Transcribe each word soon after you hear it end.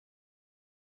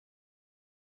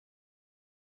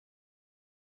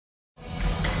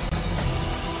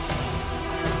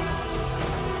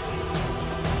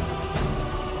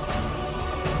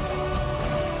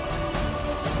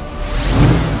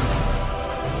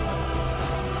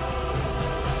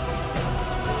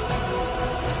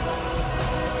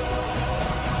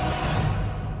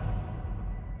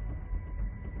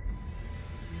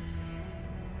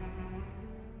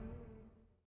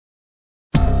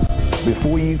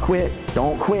before you quit,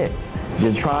 don't quit.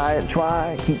 Just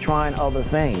try, keep trying other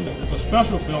things. It's a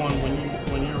special feeling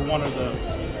when you're one of the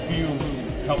few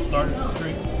who helped start the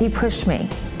street. He pushed me,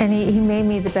 and he made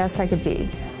me the best I could be,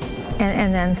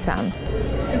 and then some.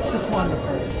 It's just wonderful,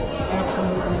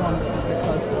 absolutely wonderful,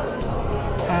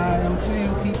 because I am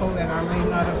seeing people that I may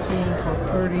not have seen for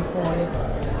 30,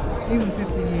 40, even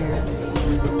 50 years.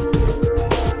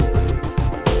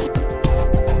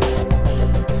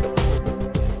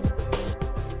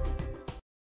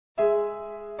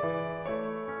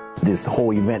 This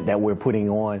whole event that we're putting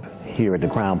on here at the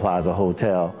Crown Plaza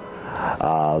Hotel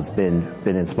has been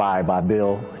inspired by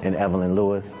Bill and Evelyn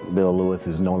Lewis. Bill Lewis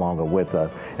is no longer with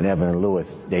us, and Evelyn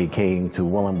Lewis, they came to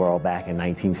Willingboro back in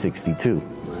 1962.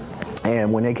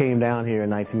 And when they came down here in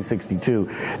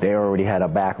 1962, they already had a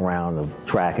background of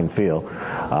track and field.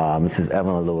 Mrs.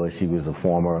 Evelyn Lewis, she was a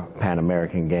former Pan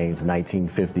American Games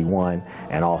 1951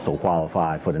 and also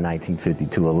qualified for the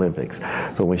 1952 Olympics.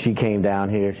 So when she came down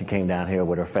here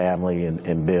with her family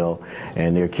and Bill,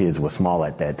 and their kids were small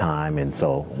at that time. And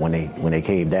so when they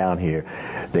came down here,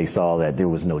 they saw that there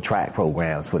was no track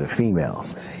programs for the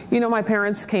females. You know, my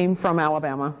parents came from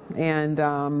Alabama, and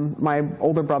my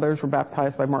older brothers were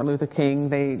baptized by Martin Luther King.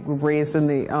 They were raised in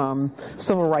the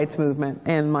civil rights movement,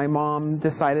 and my mom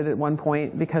decided at one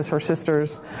point, because her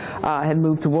sisters had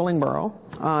moved to Willingboro,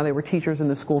 they were teachers in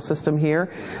the school system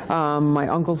here. My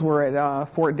uncles were at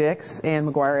Fort Dix and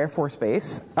McGuire Air Force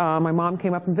Base. My mom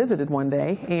came up and visited one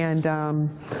day, and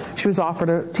she was offered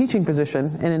a teaching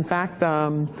position. And in fact,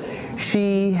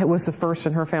 she was the first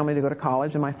in her family to go to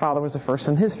college, and my father was the first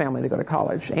in his family to go to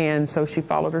college. And so she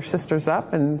followed her sisters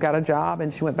up and got a job,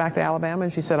 and she went back to Alabama,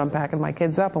 and she said, "I'm packing my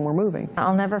kids up and we're moving."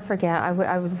 I'll never forget, I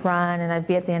would run, and I'd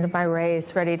be at the end of my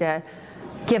race ready to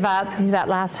give up that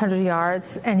last 100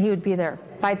 yards, and he would be there,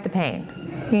 "Fight the pain.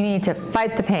 You need to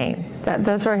fight the pain."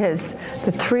 Those were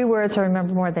the three words I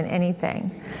remember more than anything.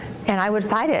 And I would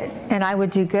fight it, and I would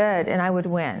do good, and I would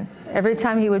win. Every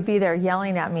time he would be there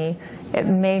yelling at me, it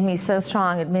made me so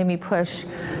strong, it made me push,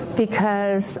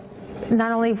 because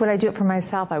not only would I do it for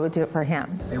myself, I would do it for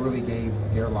him. They really gave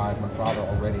their lives, my father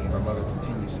already, and my mother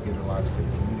continues to give their lives to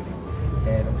the community.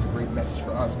 And it was a great message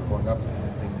for us growing up,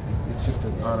 and it's just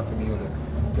an honor for me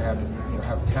to have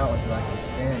have talent that I can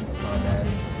stand on that,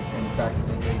 and the fact that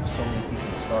they gave so many people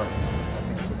a start, I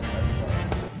think is what that's about.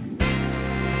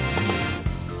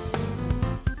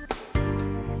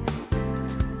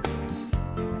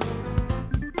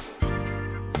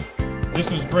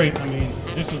 This is great. I mean,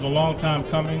 this is a long time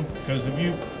coming, because if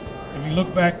you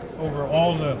look back over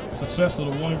all the success of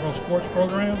the Willingboro sports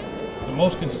program, the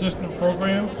most consistent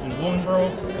program in Willingboro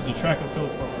is the track and field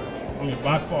program. I mean,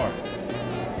 by far.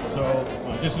 So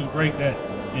this is great that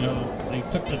they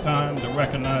took the time to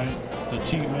recognize the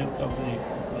achievement of the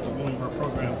Willingboro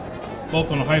program,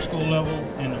 both on the high school level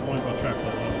and the Willingboro Track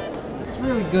Club level. It's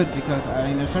really good because, I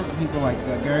mean, there's certain people like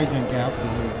Gary Jankowski,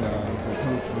 who's a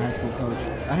coach, my high school coach.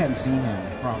 I hadn't seen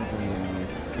him probably in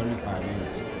 35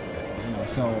 years.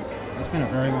 So it's been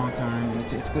a very long time,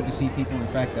 and it's good to see people. In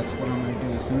fact, that's what I'm going to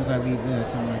do. As soon as I leave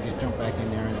this, I'm going to jump back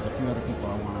in there, and there's a few other people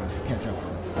I want to catch up with.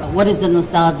 What is the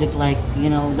nostalgic like?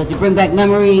 Does it bring back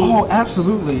memories? Oh,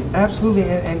 absolutely, absolutely.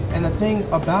 And the thing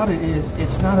about it is,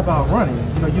 it's not about running.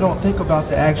 You don't think about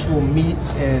the actual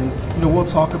meets, and we'll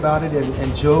talk about it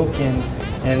and joke and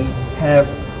have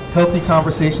healthy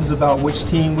conversations about which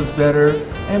team was better.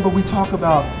 But we talk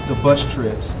about the bus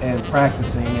trips and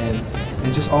practicing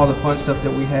and just all the fun stuff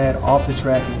that we had off the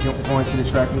track and going to the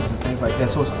track meets and things like that.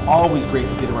 So it's always great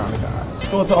to get around the guys.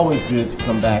 Well, it's always good to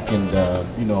come back and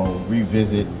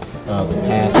revisit the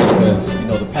past,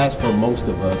 because the past for most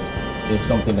of us is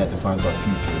something that defines our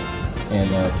future.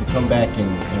 And to come back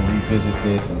and revisit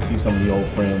this and see some of the old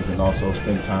friends and also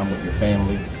spend time with your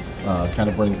family kind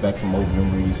of brings back some old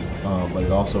memories, but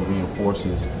it also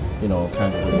reinforces kind of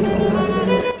where you come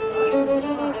from.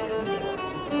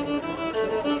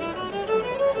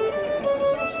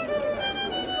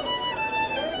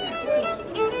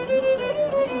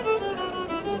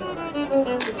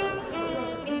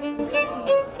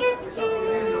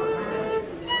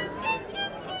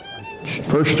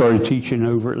 First started teaching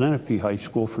over at Lenape High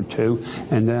School for 2,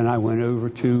 and then I went over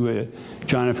to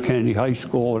John F. Kennedy High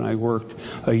School, and I worked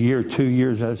 2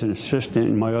 years as an assistant.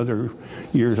 In my other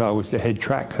years, I was the head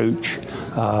track coach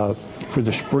for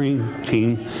the spring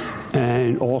team,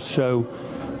 and also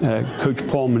Coach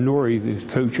Paul Minori, the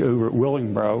coach over at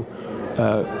Willingboro.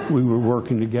 We were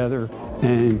working together,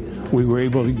 and we were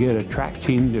able to get a track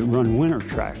team to run winter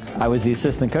track. I was the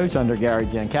assistant coach under Gary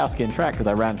Jankowski in track, because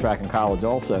I ran track in college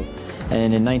also.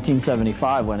 And in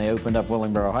 1975, when they opened up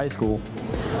Willingboro High School,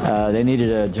 They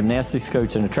needed a gymnastics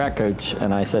coach and a track coach,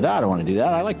 and I said, I don't want to do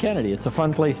that. I like Kennedy. It's a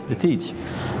fun place to teach.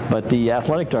 But the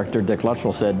athletic director, Dick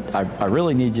Luttrell, said, I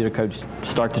really need you to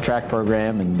start the track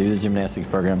program and do the gymnastics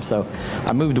program. So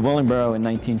I moved to Willingboro in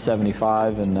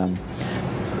 1975, and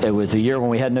it was a year when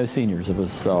we had no seniors. It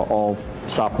was all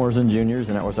sophomores and juniors,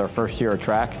 and that was our first year of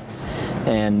track.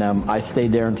 And I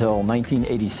stayed there until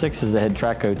 1986 as the head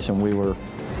track coach, and we were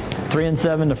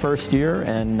 3-7 the first year,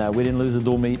 and we didn't lose a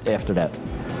dual meet after that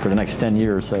for the next 10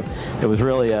 years. So it was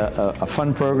really a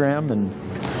fun program, and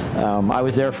I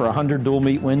was there for 100 dual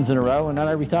meet wins in a row, and then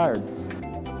I retired.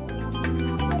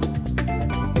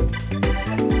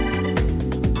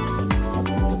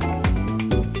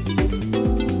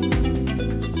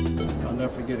 I'll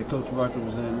never forget it. Coach Rucker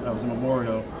I was in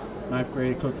Memorial, 9th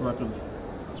grade. Coach Rucker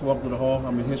just walked through the hall.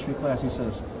 I'm in history class. He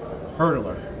says,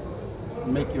 hurdler,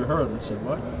 make your hurdle. I said,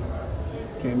 what?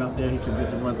 Came out there, he said, you have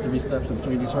to run 3 steps in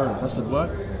between these hurdles. I said, what?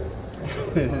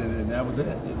 And that was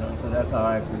it, you know, so that's how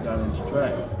I actually got into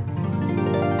track.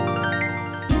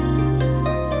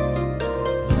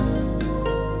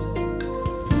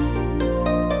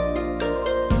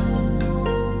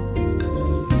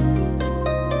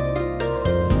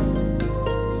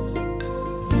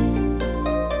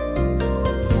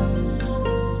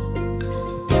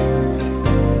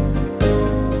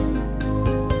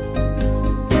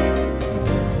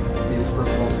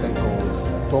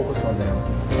 Focus on them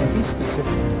and be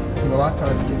specific. You know, a lot of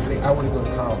times kids say, I want to go to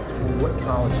college. Well, what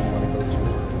college do you want to go to?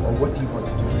 Or what do you want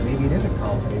to do? Maybe it isn't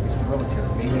college, maybe it's the military.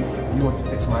 Maybe you want to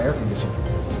fix my air conditioner.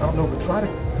 I don't know, but try to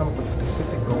come up with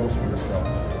specific goals for yourself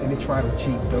and then try to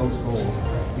achieve those goals,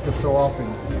 because so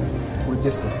often we're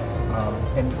distant.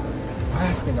 And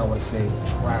last thing I want to say,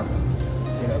 travel.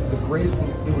 You know, the greatest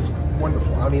thing, it was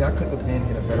wonderful. I mean, I couldn't have been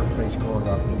in a better place growing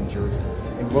up in New Jersey,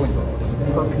 in Willingboro. It was a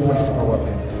perfect place to grow up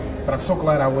in. But I'm so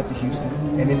glad I went to Houston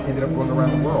and then ended up going around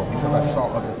the world, because I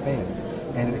saw other things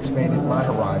and it expanded my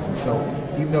horizon. So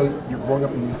even though you're growing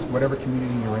up in this whatever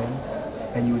community you're in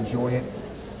and you enjoy it,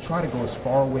 try to go as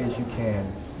far away as you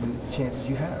can with the chances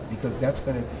you have, because that's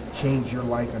going to change your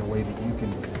life in a way that you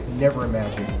can never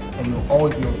imagine, and you'll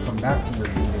always be able to come back to your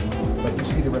community. But you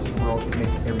see the rest of the world, it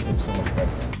makes everything so much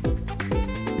better.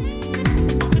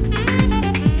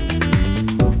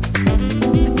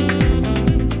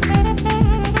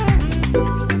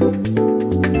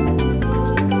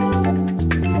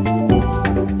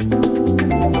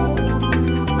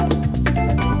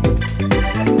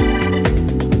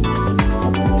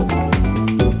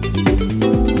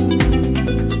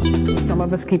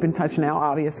 Of us keep in touch now,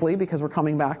 obviously, because we're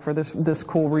coming back for this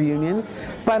cool reunion.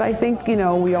 But I think, you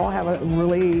know, we all have a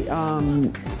really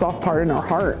soft part in our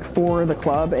heart for the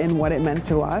club and what it meant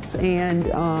to us, and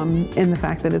the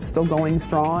fact that it's still going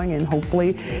strong, and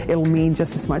hopefully it'll mean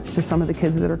just as much to some of the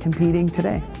kids that are competing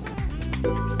today.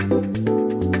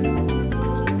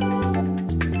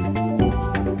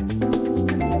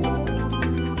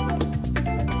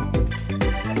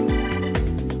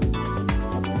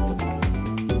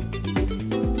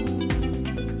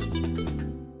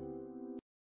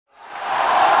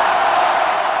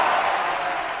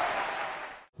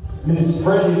 Miss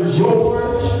Freddie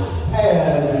George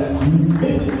and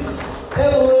Miss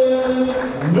Evelyn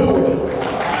Lewis.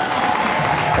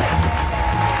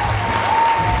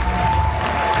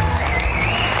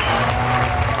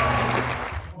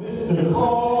 Mr.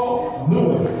 Carl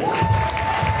Lewis.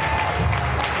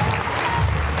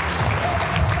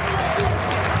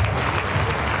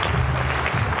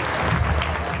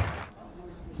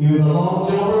 He was a long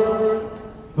jumper,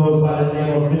 goes by the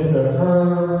name of Mr.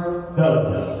 Herb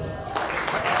Douglas.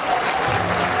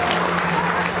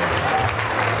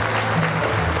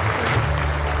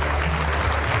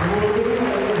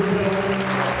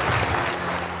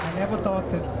 I never thought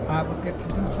that I would get to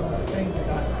do some of the things that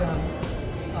I've done.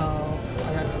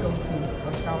 I got to go to a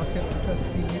scholarship to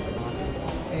Tuskegee,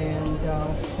 and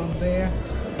from there,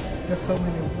 just so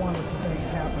many wonderful things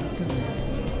happened to me.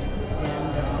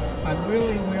 And I'm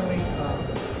really, really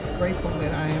grateful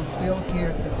that I am still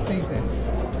here to see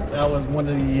this. I was one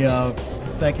of the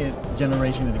second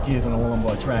generation of the kids on the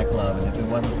Willingboro Track Club, and if it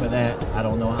wasn't for that, I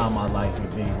don't know how my life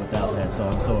would be without that. So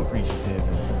I'm so appreciative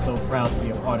and so proud to be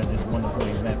a part of this wonderful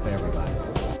event for everybody.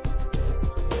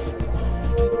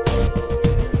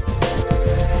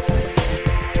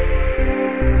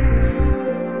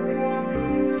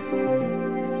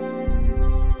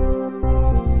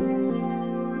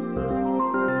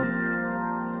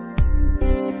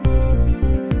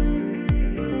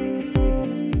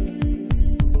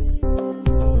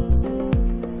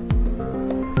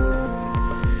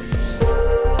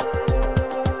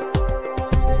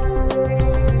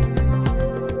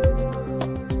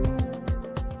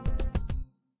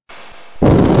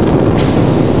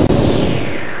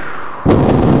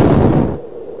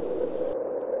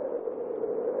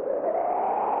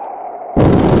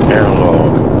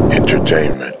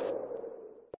 entertainment.